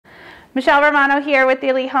Michelle Romano here with the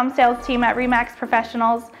Elite Home Sales team at RE/MAX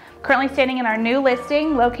Professionals, currently standing in our new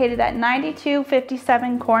listing located at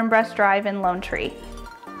 9257 Kornbrust Drive in Lone Tree.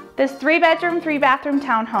 This 3-bedroom, 3-bathroom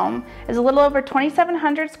townhome is a little over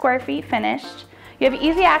 2,700 square feet finished. You have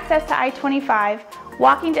easy access to I-25,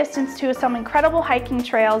 walking distance to some incredible hiking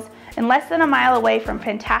trails, and less than a mile away from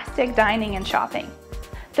fantastic dining and shopping.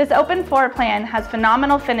 This open floor plan has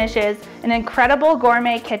phenomenal finishes, an incredible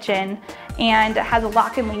gourmet kitchen, and has a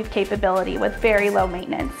lock and leave capability with very low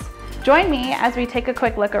maintenance. Join me as we take a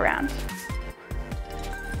quick look around.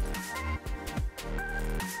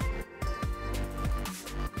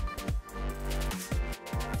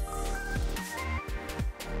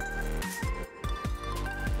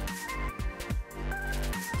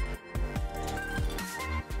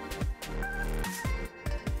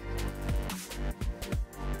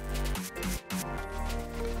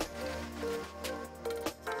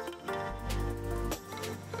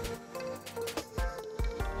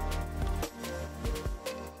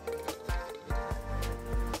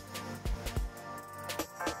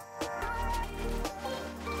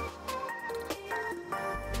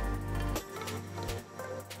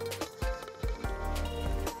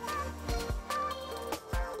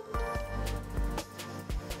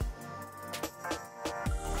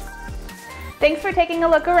 Thanks for taking a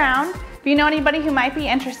look around. If you know anybody who might be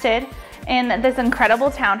interested in this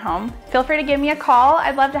incredible townhome, feel free to give me a call.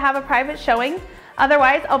 I'd love to have a private showing.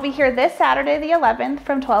 Otherwise, I'll be here this Saturday the 11th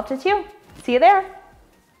from 12 to 2. See you there.